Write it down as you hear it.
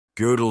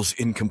Gödel's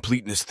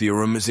incompleteness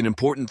theorem is an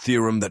important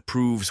theorem that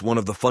proves one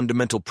of the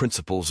fundamental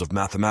principles of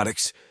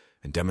mathematics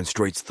and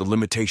demonstrates the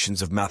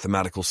limitations of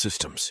mathematical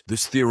systems.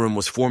 This theorem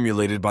was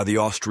formulated by the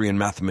Austrian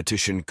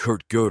mathematician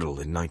Kurt Gödel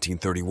in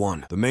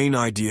 1931. The main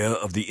idea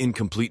of the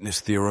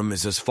incompleteness theorem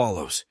is as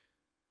follows.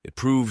 It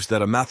proves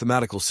that a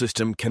mathematical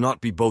system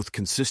cannot be both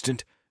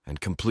consistent and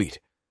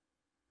complete.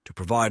 To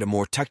provide a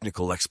more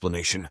technical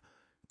explanation,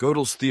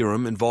 Gödel's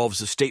theorem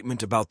involves a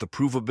statement about the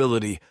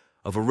provability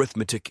of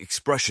arithmetic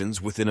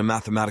expressions within a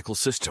mathematical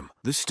system.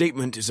 This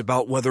statement is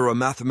about whether a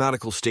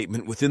mathematical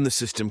statement within the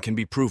system can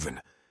be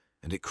proven,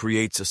 and it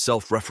creates a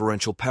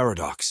self-referential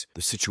paradox.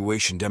 The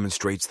situation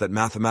demonstrates that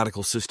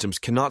mathematical systems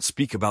cannot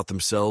speak about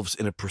themselves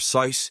in a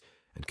precise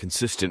and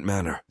consistent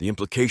manner. The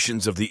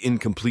implications of the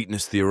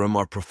incompleteness theorem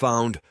are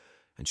profound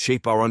and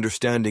shape our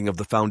understanding of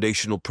the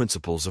foundational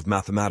principles of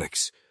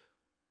mathematics.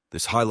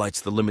 This highlights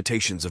the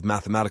limitations of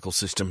mathematical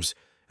systems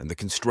and the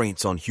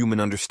constraints on human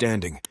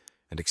understanding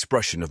and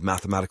expression of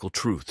mathematical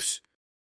truths.